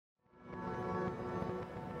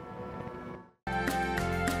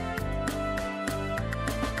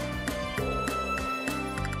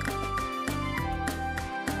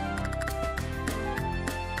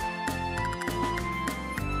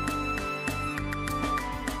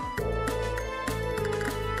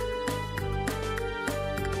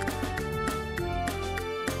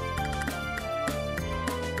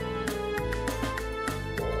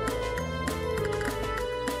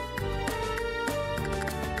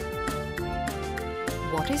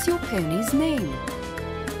What is your pony's name?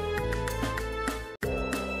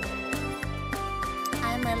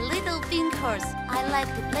 I'm a little pink horse. I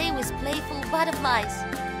like to play with playful butterflies.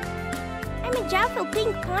 I'm a joyful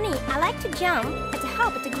pink pony. I like to jump and to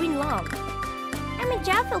hop at the green lawn. I'm a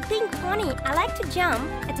joyful pink pony. I like to jump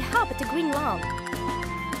and to hop at the green lawn.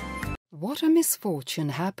 What a misfortune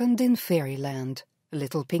happened in Fairyland.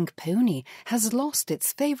 Little Pink Pony has lost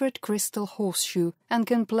its favorite crystal horseshoe and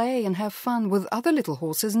can play and have fun with other little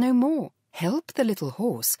horses no more. Help the little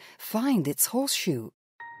horse find its horseshoe.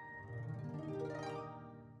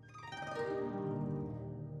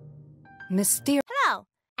 Hello,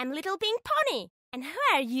 I'm Little Pink Pony. And who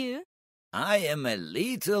are you? I am a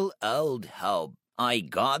little old hope. I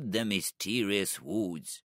got the mysterious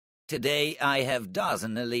woods. Today I have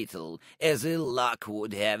dozen a little, as ill luck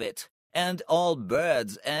would have it. And all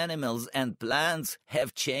birds, animals, and plants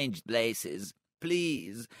have changed places.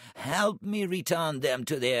 Please, help me return them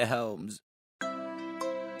to their homes.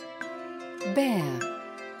 Bear.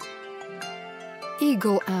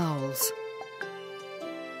 Eagle owls.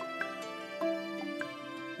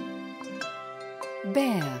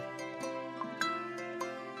 Bear.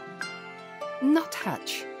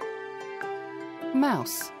 Nuthatch.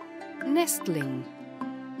 Mouse. Nestling.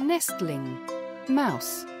 Nestling.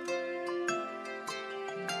 Mouse.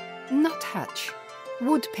 Nuthatch.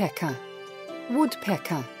 Woodpecker.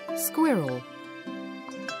 Woodpecker. Squirrel.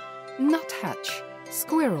 Nuthatch.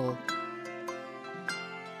 Squirrel.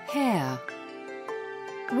 Hare.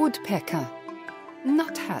 Woodpecker.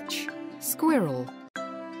 Nuthatch. Squirrel.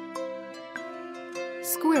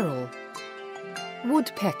 Squirrel.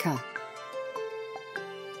 Woodpecker.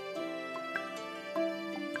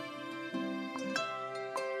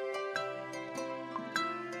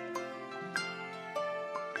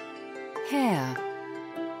 Hare.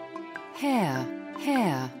 Hare.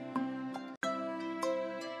 Hare.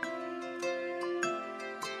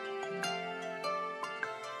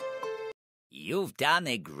 You've done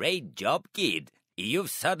a great job, kid. You've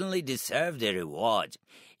certainly deserved a reward.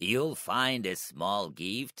 You'll find a small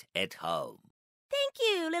gift at home. Thank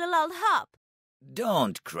you, little old hop.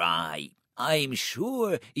 Don't cry. I'm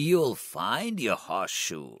sure you'll find your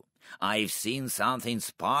horseshoe. I've seen something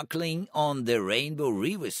sparkling on the Rainbow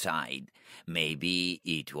Riverside. Maybe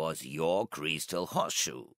it was your crystal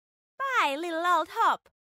horseshoe. Bye, little old hop.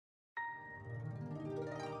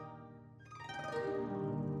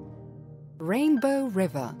 Rainbow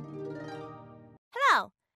River.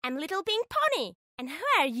 Hello, I'm Little Pink Pony. And who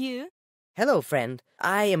are you? Hello, friend.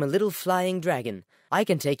 I am a little flying dragon. I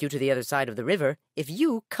can take you to the other side of the river if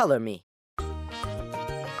you color me.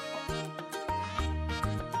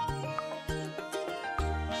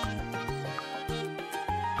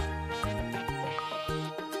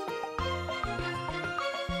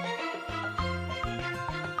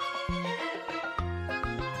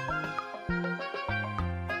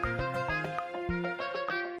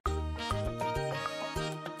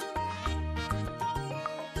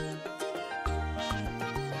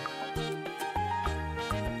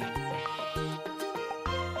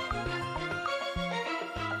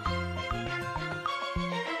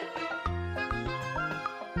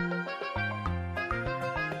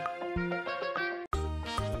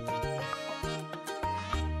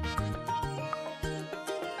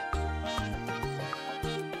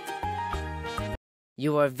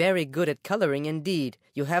 You are very good at coloring indeed.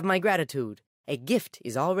 You have my gratitude. A gift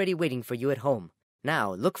is already waiting for you at home.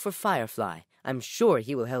 Now look for Firefly. I'm sure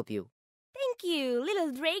he will help you. Thank you,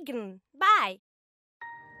 little dragon. Bye.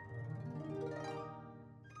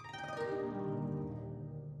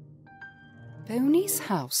 Pony's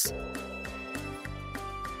house.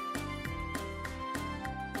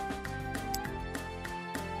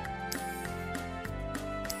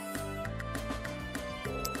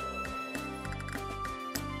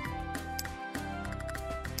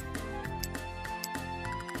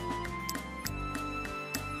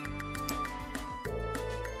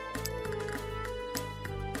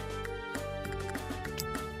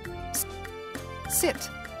 Sit.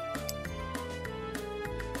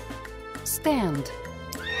 Stand.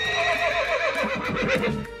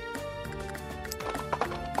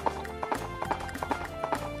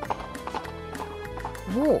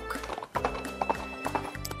 Walk.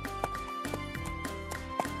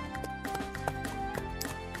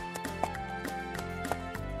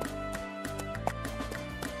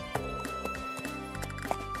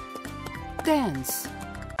 Dance.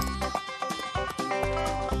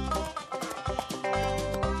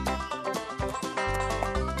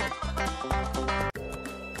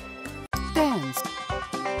 Dance.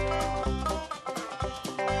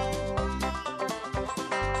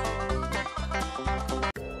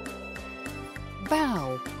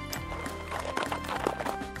 bow.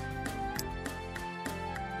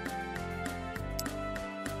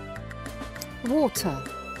 Water.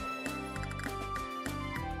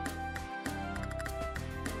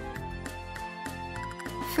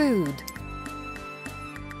 Food.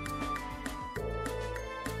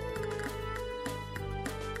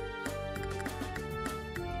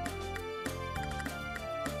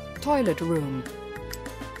 Toilet room.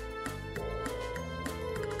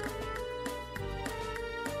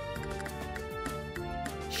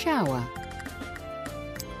 Shower.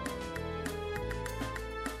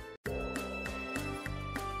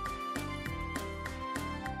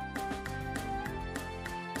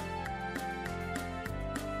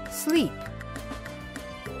 Sleep.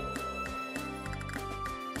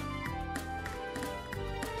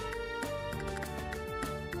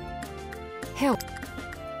 Help.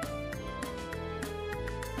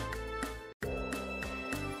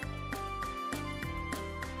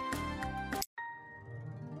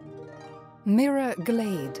 Mirror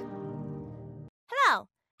Glade. Hello,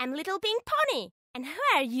 I'm Little Pink Pony. And who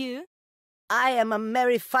are you? I am a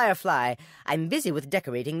merry firefly. I'm busy with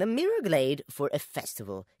decorating the Mirror Glade for a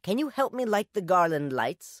festival. Can you help me light the garland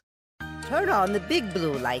lights? Turn on the big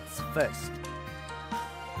blue lights first.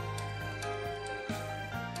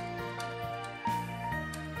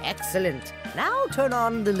 Excellent. Now turn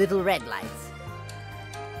on the little red lights.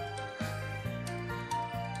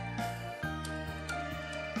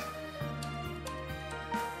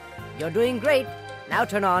 You're doing great. Now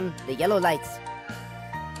turn on the yellow lights.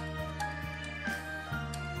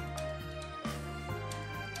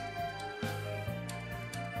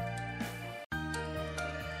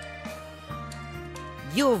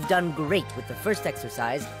 You've done great with the first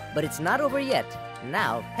exercise, but it's not over yet.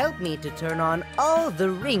 Now help me to turn on all the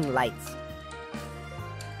ring lights.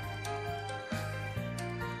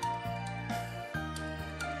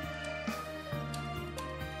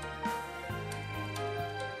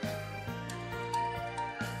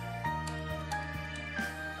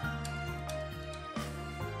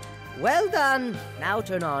 Well done! Now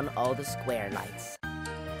turn on all the square lights.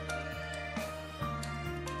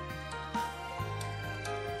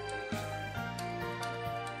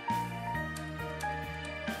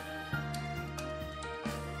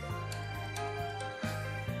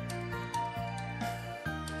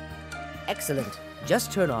 Excellent.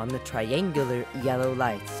 Just turn on the triangular yellow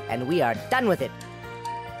lights, and we are done with it.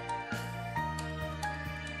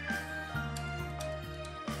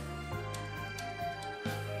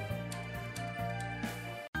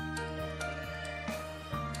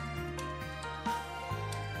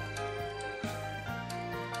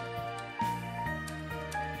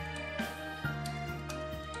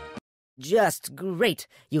 Just great!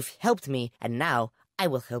 You've helped me, and now I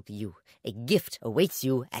will help you. A gift awaits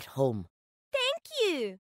you at home. Thank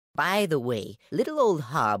you. By the way, little old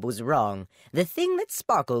Hob was wrong. The thing that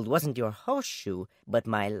sparkled wasn't your horseshoe, but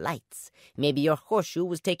my lights. Maybe your horseshoe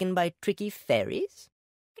was taken by tricky fairies?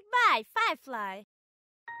 Goodbye, Firefly.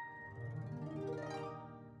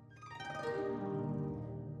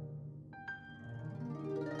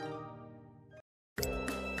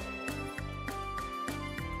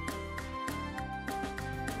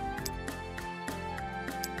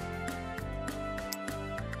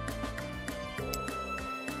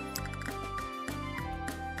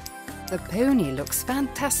 The pony looks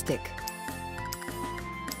fantastic.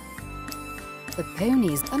 The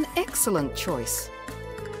pony's an excellent choice.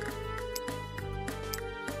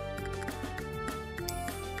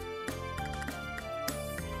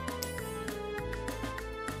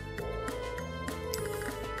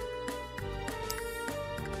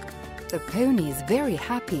 The pony's very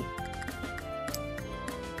happy.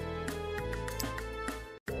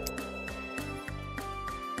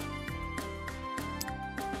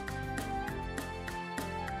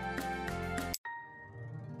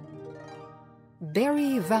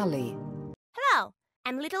 Berry Valley. Hello,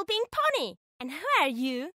 I'm Little Pink Pony. And who are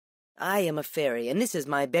you? I am a fairy, and this is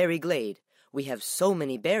my berry glade. We have so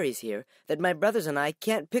many berries here that my brothers and I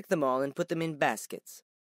can't pick them all and put them in baskets.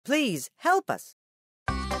 Please, help us.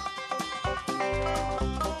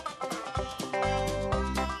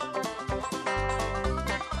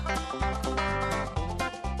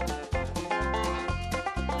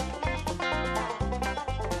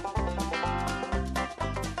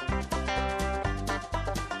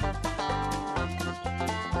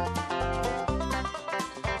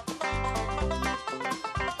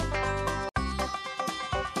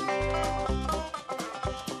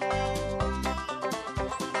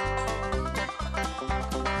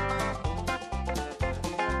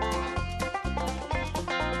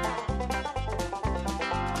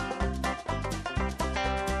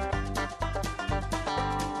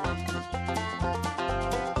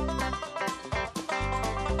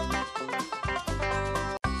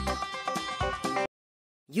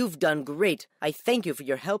 You've done great. I thank you for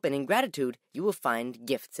your help, and in gratitude, you will find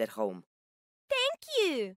gifts at home. Thank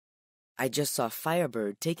you. I just saw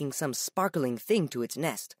Firebird taking some sparkling thing to its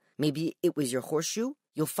nest. Maybe it was your horseshoe?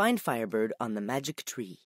 You'll find Firebird on the magic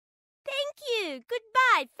tree. Thank you.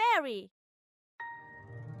 Goodbye, Fairy.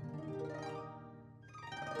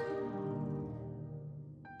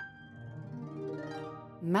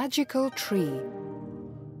 Magical tree.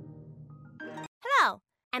 Hello,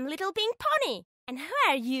 I'm Little Pink Pony. And who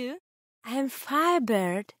are you? I am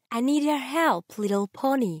Firebird. I need your help, little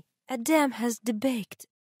pony. A dam has defected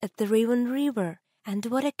at the Raven River, and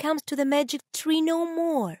water comes to the magic tree no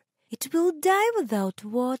more. It will die without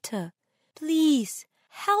water. Please,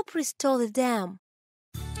 help restore the dam.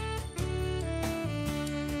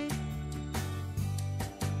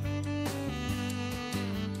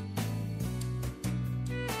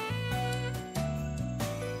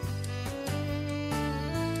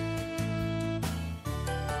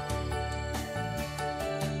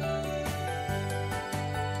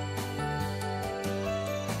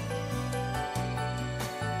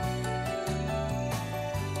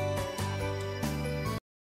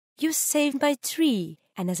 You saved my tree,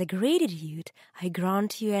 and as a gratitude, I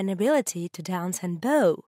grant you an ability to dance and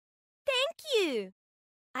bow. Thank you.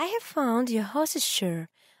 I have found your horseshoe,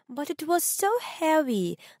 but it was so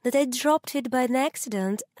heavy that I dropped it by an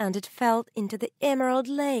accident and it fell into the Emerald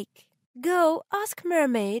Lake. Go ask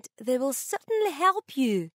Mermaid, they will certainly help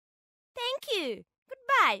you. Thank you.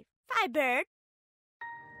 Goodbye, Firebird.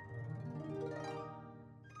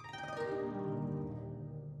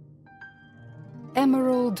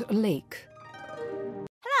 Emerald Lake.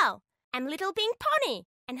 Hello, I'm Little Pink Pony.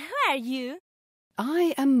 And who are you?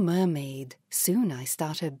 I am Mermaid. Soon I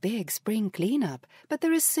start a big spring cleanup, but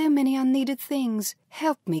there is so many unneeded things.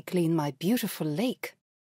 Help me clean my beautiful lake.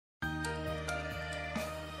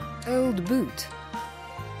 Old boot.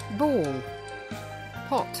 Ball.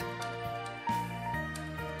 Pot.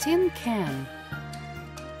 Tin can.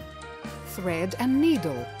 Thread and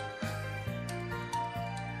needle.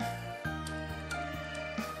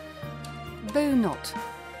 Bow knot.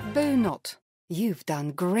 Bow knot. You've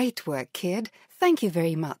done great work, kid. Thank you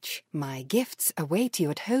very much. My gifts await you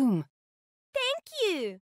at home. Thank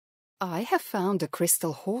you. I have found a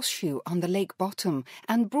crystal horseshoe on the lake bottom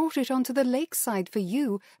and brought it onto the lakeside for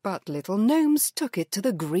you, but little gnomes took it to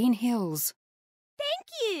the green hills. Thank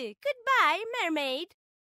you. Goodbye, Mermaid.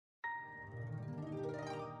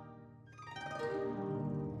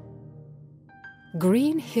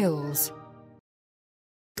 Green hills.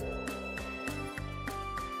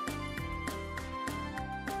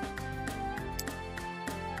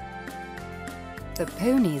 The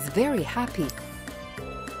pony is very happy.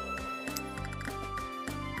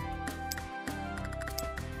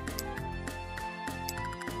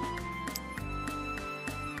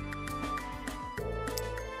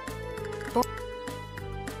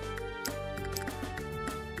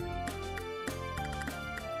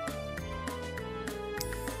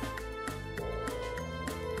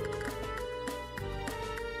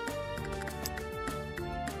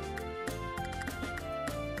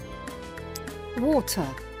 Water.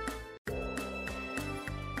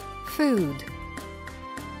 Food.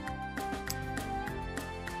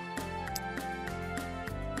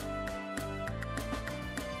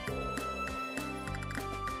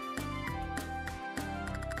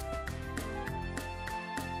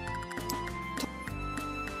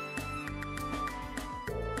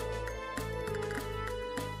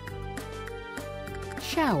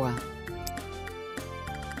 Shower.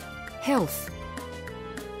 Health.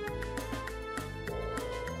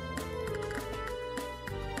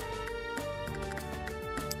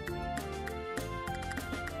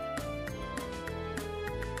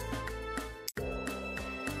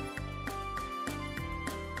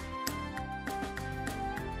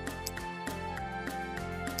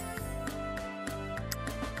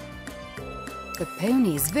 The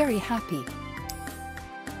pony is very happy.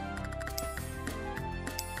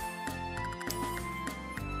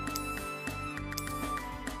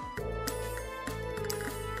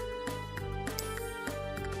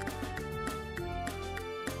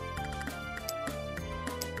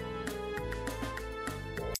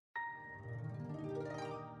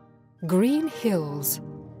 Green hills.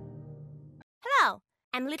 Hello,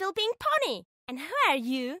 I'm Little Pink Pony. And who are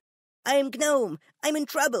you? I'm Gnome. I'm in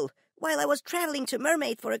trouble. While I was traveling to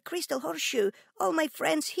Mermaid for a crystal horseshoe, all my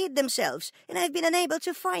friends hid themselves, and I've been unable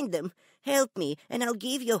to find them. Help me, and I'll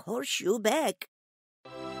give your horseshoe back.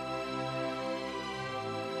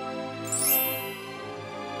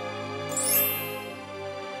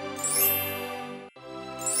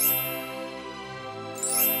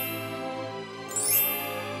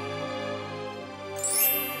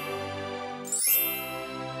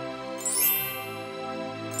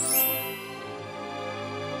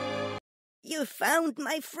 You found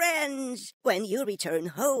my friends! When you return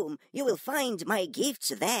home, you will find my gifts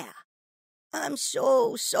there. I'm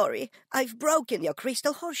so sorry. I've broken your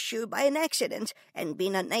crystal horseshoe by an accident and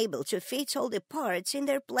been unable to fit all the parts in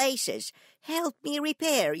their places. Help me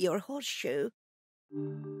repair your horseshoe.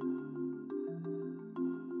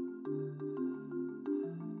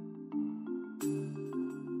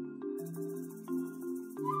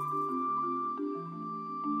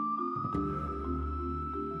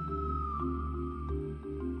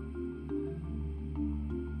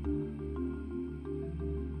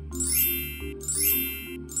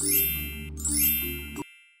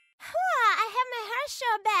 I have my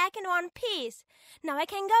horseshoe back in one piece. Now I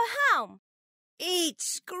can go home.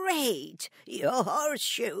 It's great. Your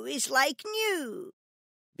horseshoe is like new.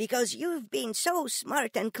 Because you've been so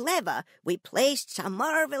smart and clever, we placed some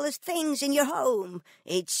marvelous things in your home.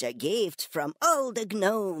 It's a gift from all the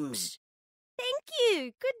gnomes. Thank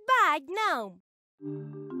you. Goodbye, gnome.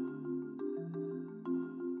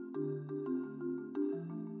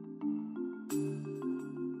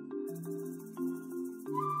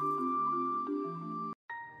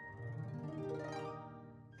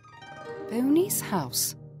 Pony's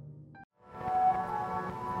house.